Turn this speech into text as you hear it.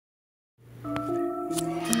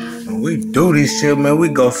We do this shit, man. We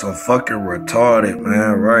go so fucking retarded,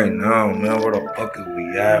 man, right now, man. Where the fuck is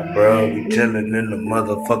we at, bro? We chilling in the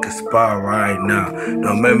motherfucking spot right now.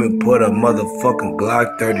 Don't make me put a motherfucking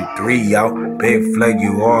Glock 33 out. Big flag,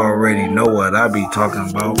 you already know what I be talking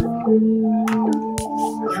about.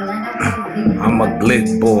 I'm a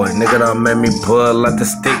glick boy, nigga done made me pull out the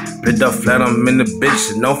stick. Bitch the flat, I'm in the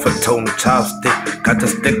bitch, no for toting chopstick. Got the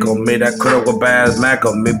stick on me, that critter with bad Mac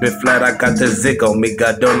on me. Bitch flat, I got the zig on me,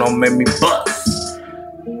 goddamn don't make me bust.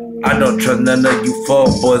 I don't trust none of you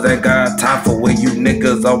fuck boys, ain't got time for what you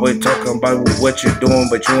niggas always talking about what you doing,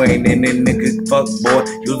 but you ain't in it, nigga. Fuck boy,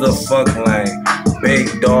 you the fuck lame.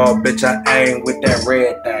 Big dog, bitch, I aim with that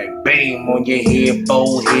red thing. Beam on your head,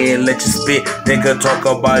 forehead, let you spit. Nigga talk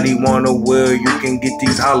about he wanna will, you can get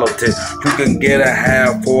these hollow tips. You can get a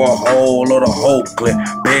half for a whole or the whole clip.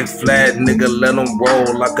 Big flat nigga, let them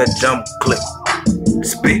roll like a jump clip.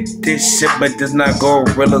 Spit this shit, but this not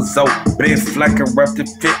gorilla zo. Big flat can rap the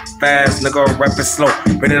fit fast, nigga rap it slow.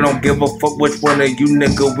 Really don't give a fuck which one of you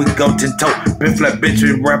nigga we go to toe. Big flat bitch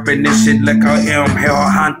we rapping this shit like I am hell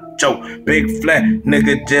honcho. Big flat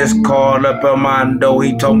nigga just called up Armando.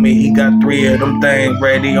 He told me he got 3 of them things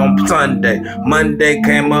ready on Sunday. Monday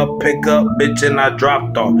came up, pick up, bitch, and I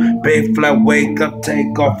dropped off. Big flat wake up,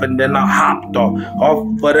 take off, and then I hopped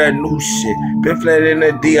off for that new shit. Big flat in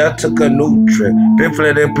the D, I took a new trip. Big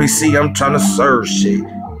flat in PC, I'm tryna serve shit.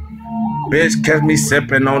 Bitch, catch me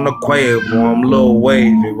sipping on the Quavo. I'm a little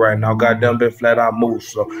wavy right now. Goddamn, big flat, I move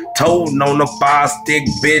slow. Toting on the 5-stick,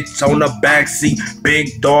 bitch, on the backseat.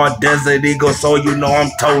 Big dog, desert eagle, so you know I'm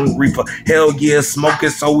toting reefer. Hell yeah, smoking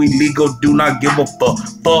so illegal, do not give a fuck.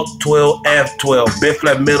 Fuck 12, F12, big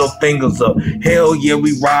flat middle fingers up. Hell yeah,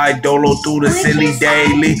 we ride dolo through the city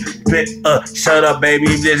daily. Shut up, baby,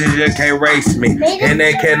 bitches just can't race me. And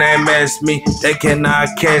they cannot mess me, they cannot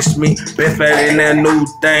catch me. Big flat in that new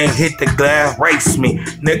thing, hit the glass, race me.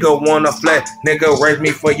 Nigga wanna flat, nigga race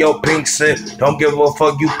me for your pink shit. Don't give a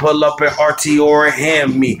fuck, you pull up an RT or a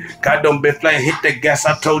hand me. Got them big flat, hit the gas,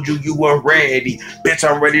 I told you you weren't ready. Bitch,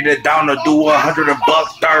 I'm ready to down to do 100 a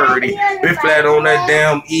buck 30. Big flat on that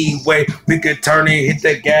damn E-way, we could turn it, hit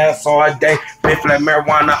the gas all day. Big flat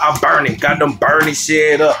marijuana, I burn it. Got them burning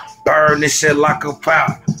shit up, burn this shit like a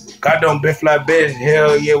fire. Got them big flat bitch,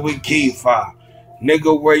 hell yeah, we keep fire.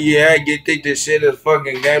 Nigga, where you at? You think this shit is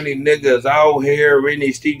fucking game? These niggas out here in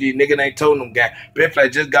these Stevie nigga ain't told them gang. Big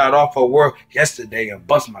flat just got off of work yesterday and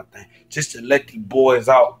bust my thing. Just to let these boys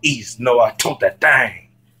out east know I told that thing.